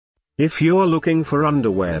If you're looking for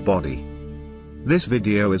underwear body, this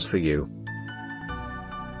video is for you.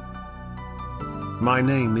 My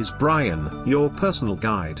name is Brian, your personal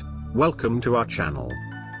guide. Welcome to our channel.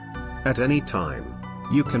 At any time,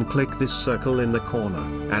 you can click this circle in the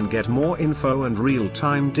corner and get more info and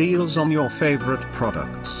real-time deals on your favorite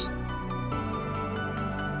products.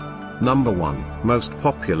 Number 1, Most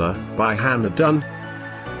Popular, by Hanerdun.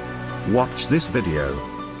 Watch this video.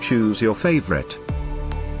 Choose your favorite.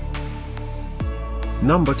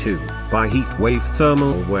 Number 2, by Heatwave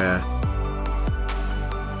Thermalwear.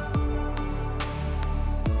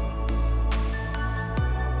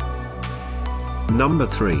 Number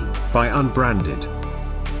 3, by Unbranded.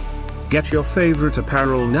 Get your favorite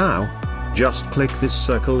apparel now. Just click this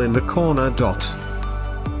circle in the corner dot.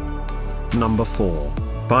 Number 4,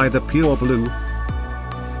 by The Pure Blue.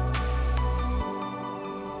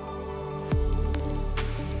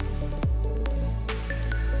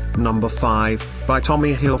 Number 5, by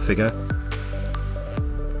Tommy Hilfiger.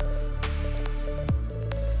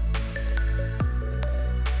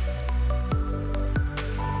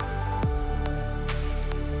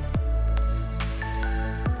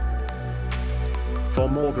 For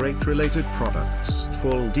more great related products,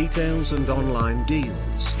 full details and online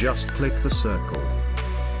deals, just click the circle.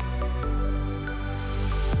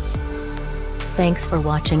 Thanks for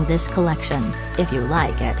watching this collection. If you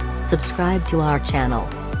like it, subscribe to our channel.